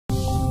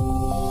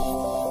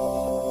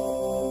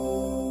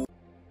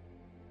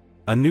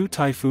A new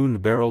typhoon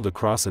barreled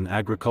across an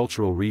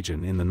agricultural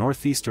region in the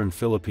northeastern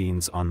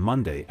Philippines on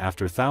Monday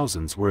after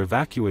thousands were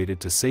evacuated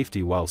to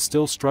safety while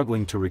still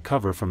struggling to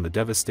recover from the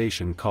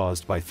devastation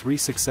caused by 3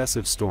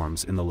 successive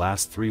storms in the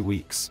last 3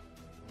 weeks.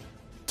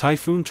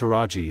 Typhoon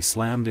Toraji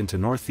slammed into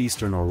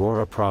northeastern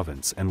Aurora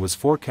province and was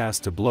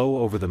forecast to blow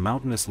over the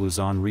mountainous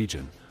Luzon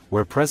region,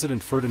 where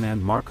President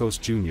Ferdinand Marcos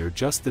Jr.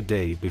 just the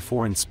day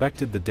before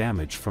inspected the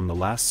damage from the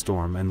last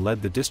storm and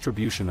led the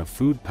distribution of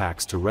food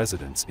packs to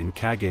residents in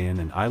Cagayan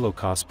and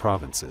Ilocos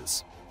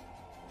provinces.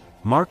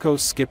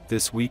 Marcos skipped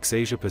this week's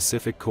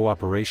Asia-Pacific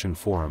Cooperation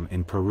Forum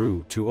in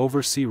Peru to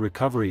oversee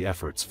recovery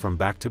efforts from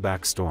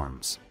back-to-back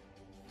storms.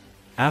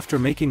 After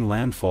making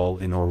landfall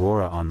in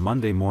Aurora on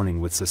Monday morning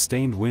with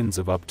sustained winds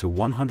of up to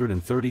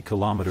 130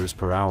 km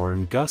per hour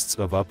and gusts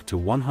of up to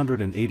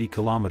 180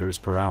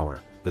 km per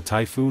hour, the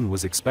typhoon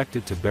was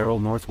expected to barrel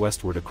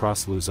northwestward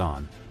across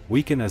Luzon,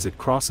 weaken as it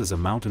crosses a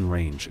mountain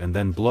range and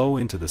then blow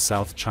into the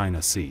South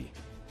China Sea.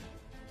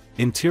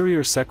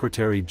 Interior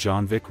Secretary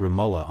John Vic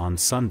Remulla on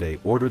Sunday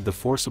ordered the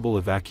forcible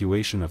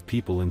evacuation of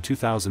people in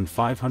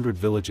 2,500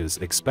 villages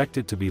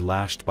expected to be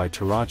lashed by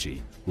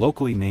Toraji,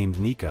 locally named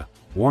Nika,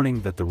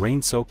 warning that the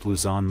rain-soaked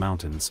Luzon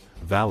mountains,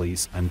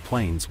 valleys and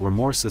plains were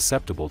more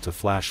susceptible to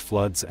flash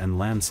floods and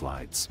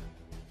landslides.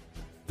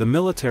 The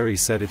military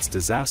said its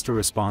disaster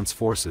response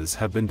forces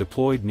have been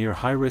deployed near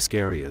high-risk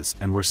areas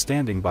and were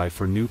standing by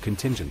for new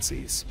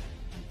contingencies.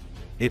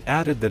 It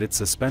added that it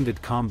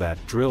suspended combat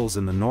drills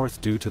in the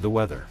north due to the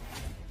weather.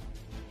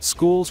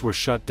 Schools were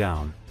shut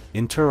down,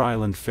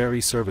 inter-island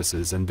ferry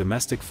services and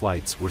domestic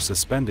flights were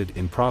suspended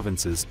in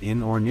provinces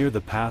in or near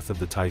the path of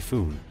the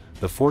typhoon,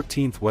 the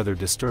 14th weather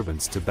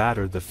disturbance to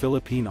batter the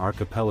Philippine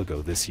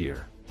archipelago this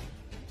year.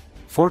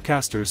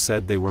 Forecasters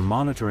said they were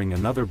monitoring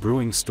another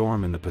brewing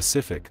storm in the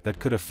Pacific that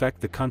could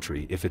affect the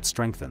country if it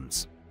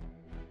strengthens.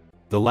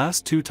 The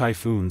last 2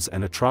 typhoons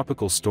and a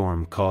tropical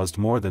storm caused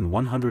more than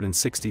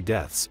 160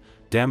 deaths,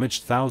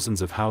 damaged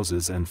thousands of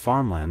houses and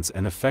farmlands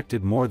and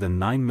affected more than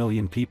 9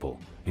 million people,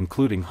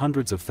 including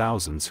hundreds of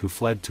thousands who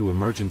fled to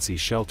emergency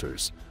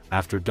shelters,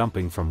 after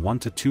dumping from 1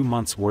 to 2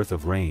 months' worth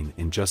of rain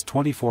in just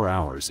 24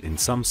 hours in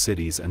some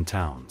cities and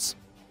towns.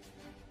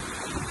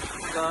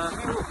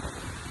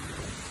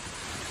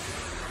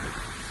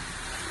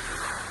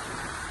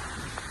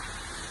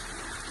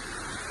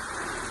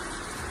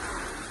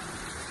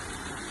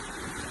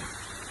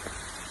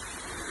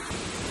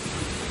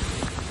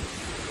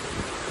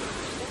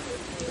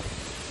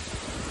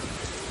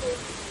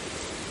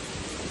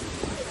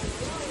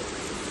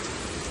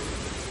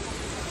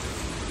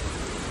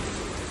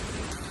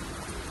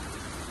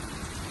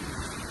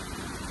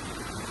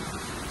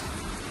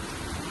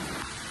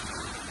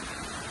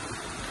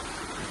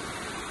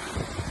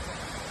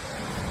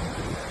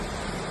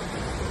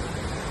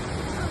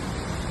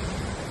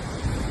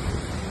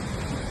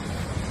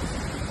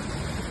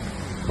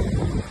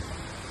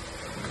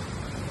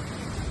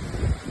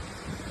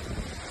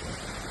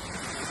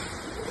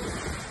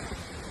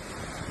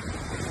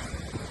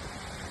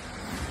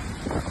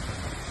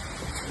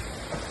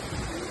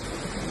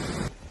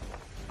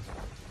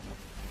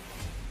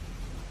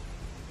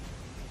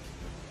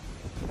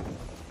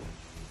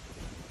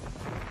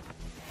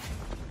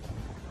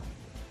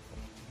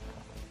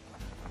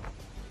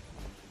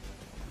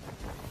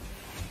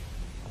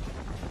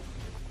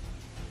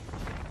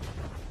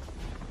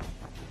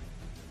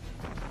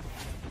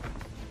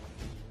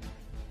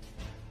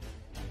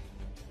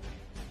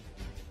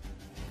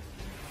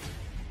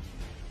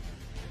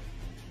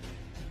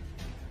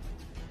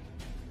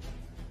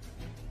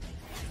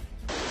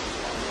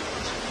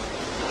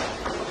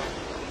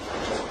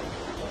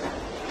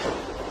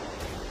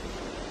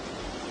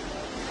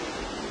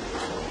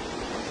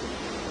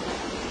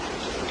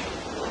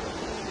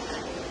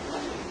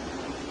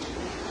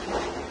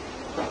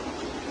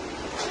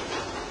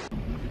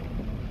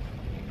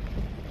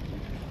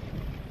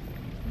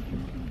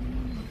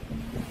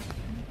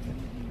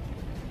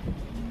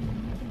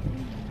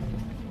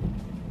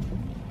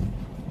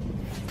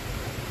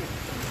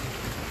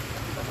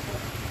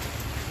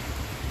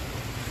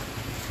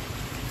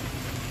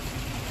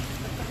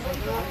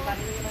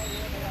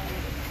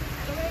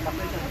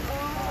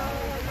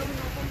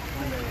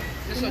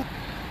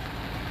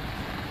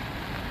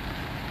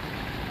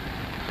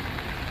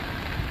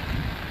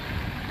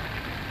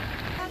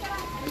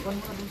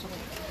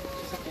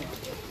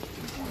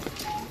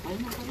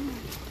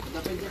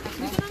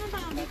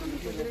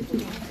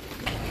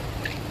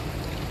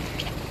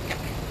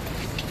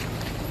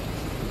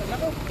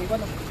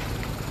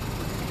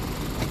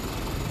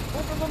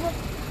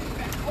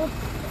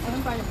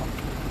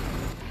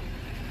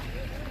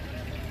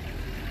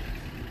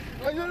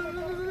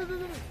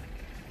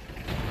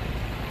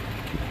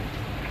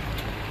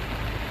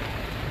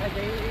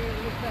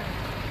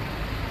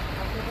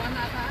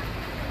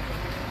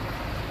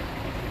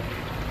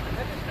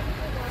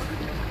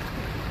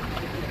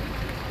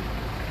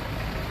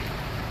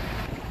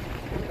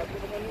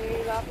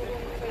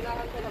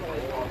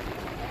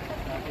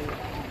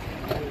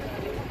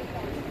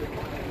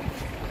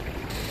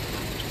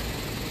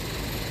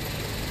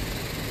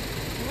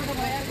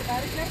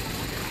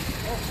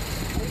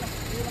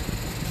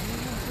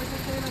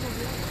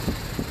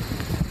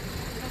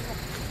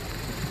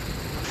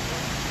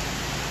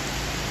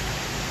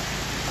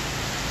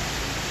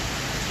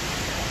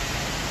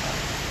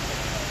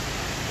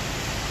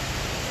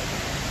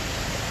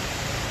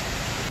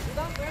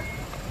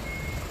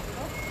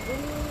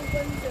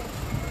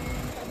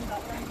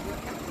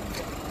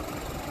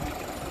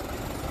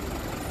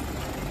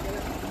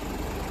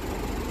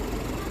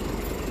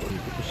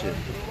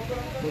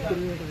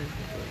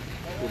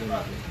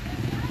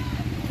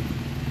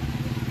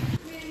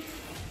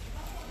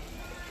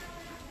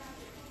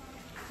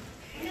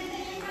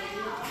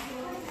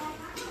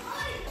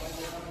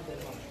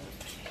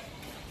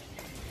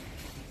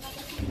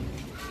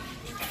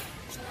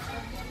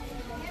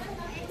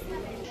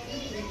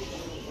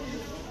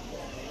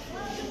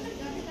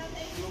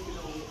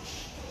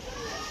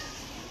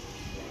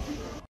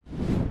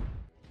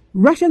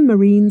 Russian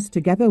Marines,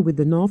 together with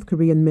the North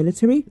Korean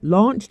military,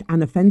 launched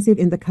an offensive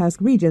in the Kursk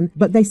region,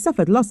 but they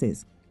suffered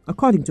losses.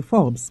 According to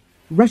Forbes,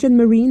 Russian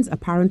Marines,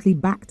 apparently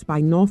backed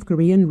by North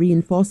Korean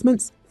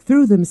reinforcements,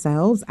 threw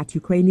themselves at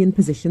Ukrainian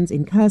positions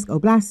in Kursk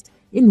Oblast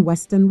in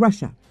western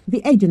Russia.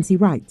 The agency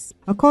writes,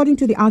 according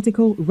to the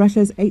article,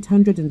 Russia's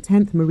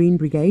 810th Marine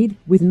Brigade,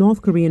 with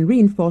North Korean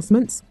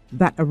reinforcements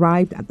that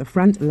arrived at the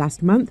front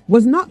last month,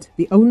 was not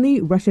the only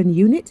Russian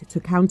unit to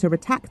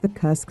counterattack the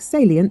Kursk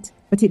salient,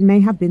 but it may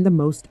have been the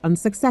most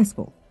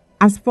unsuccessful.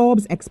 As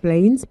Forbes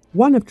explains,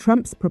 one of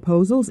Trump's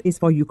proposals is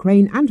for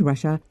Ukraine and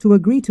Russia to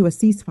agree to a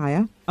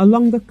ceasefire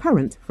along the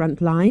current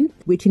front line,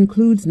 which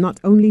includes not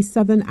only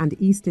southern and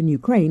eastern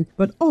Ukraine,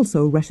 but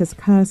also Russia's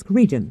Kursk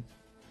region.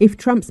 If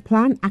Trump's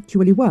plan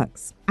actually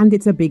works, and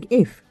it's a big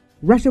if,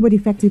 Russia would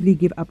effectively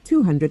give up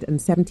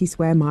 270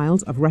 square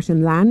miles of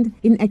Russian land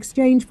in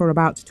exchange for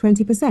about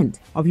 20%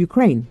 of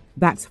Ukraine.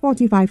 That's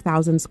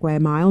 45,000 square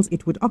miles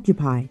it would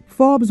occupy.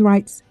 Forbes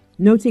writes,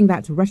 noting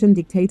that Russian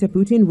dictator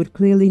Putin would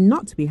clearly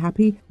not be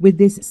happy with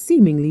this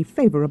seemingly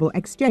favorable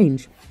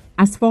exchange.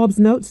 As Forbes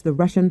notes, the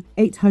Russian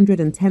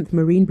 810th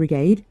Marine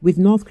Brigade, with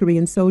North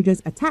Korean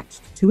soldiers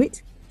attached to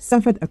it,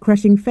 suffered a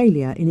crushing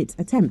failure in its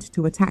attempt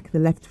to attack the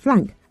left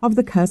flank of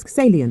the Kursk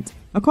salient.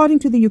 According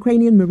to the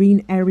Ukrainian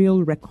Marine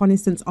Aerial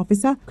Reconnaissance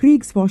Officer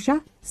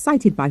Kriegsforscher,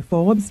 cited by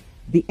Forbes,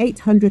 the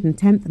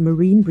 810th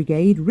Marine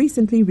Brigade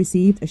recently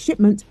received a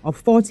shipment of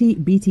 40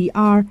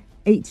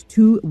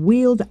 BTR-82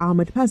 wheeled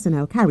armored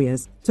personnel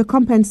carriers to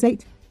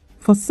compensate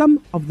for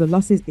some of the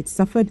losses it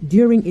suffered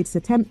during its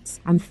attempts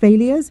and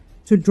failures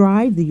to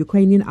drive the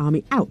Ukrainian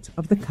army out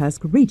of the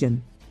Kursk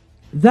region.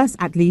 Thus,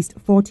 at least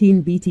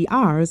 14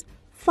 BTRs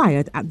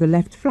fired at the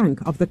left flank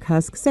of the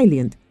Kursk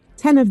salient.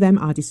 10 of them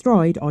are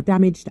destroyed or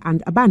damaged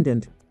and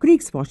abandoned.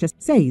 Kriegsforscher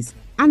says,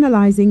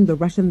 analyzing the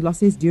Russian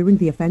losses during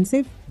the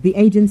offensive, the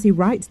agency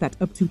writes that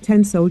up to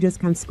 10 soldiers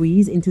can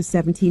squeeze into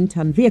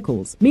 17-ton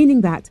vehicles,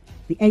 meaning that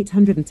the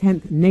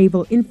 810th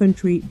Naval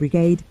Infantry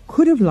Brigade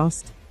could have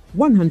lost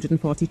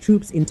 140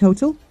 troops in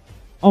total,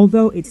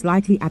 although it's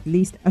likely at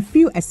least a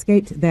few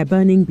escaped their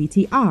burning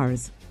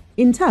BTRs.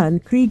 In turn,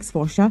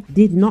 Kriegsforscher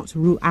did not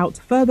rule out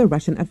further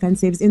Russian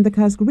offensives in the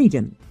Kursk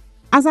region.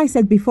 As I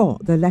said before,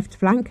 the left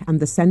flank and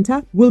the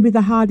center will be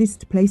the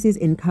hardest places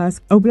in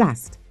Kursk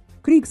Oblast.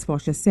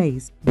 Kriegsforscher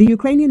says the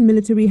Ukrainian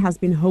military has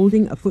been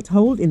holding a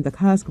foothold in the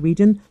Kursk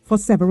region for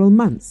several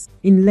months.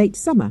 In late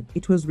summer,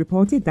 it was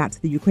reported that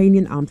the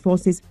Ukrainian armed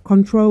forces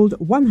controlled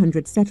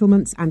 100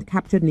 settlements and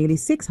captured nearly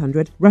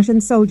 600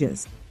 Russian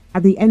soldiers.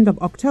 At the end of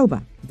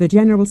October, the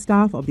General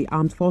Staff of the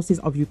Armed Forces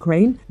of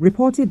Ukraine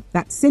reported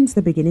that since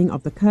the beginning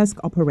of the Kursk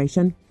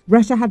operation,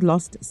 Russia had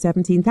lost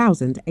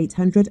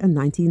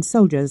 17,819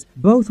 soldiers,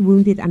 both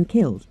wounded and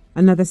killed.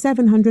 Another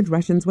 700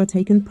 Russians were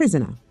taken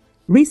prisoner.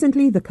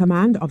 Recently, the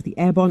command of the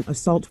Airborne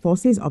Assault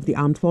Forces of the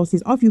Armed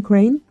Forces of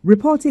Ukraine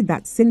reported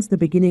that since the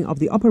beginning of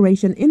the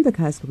operation in the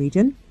Kursk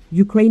region,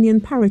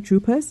 Ukrainian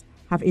paratroopers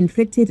have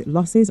inflicted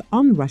losses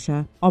on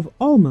Russia of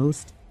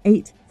almost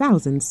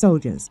 8,000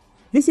 soldiers.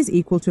 This is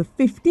equal to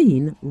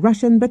 15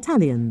 Russian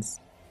battalions.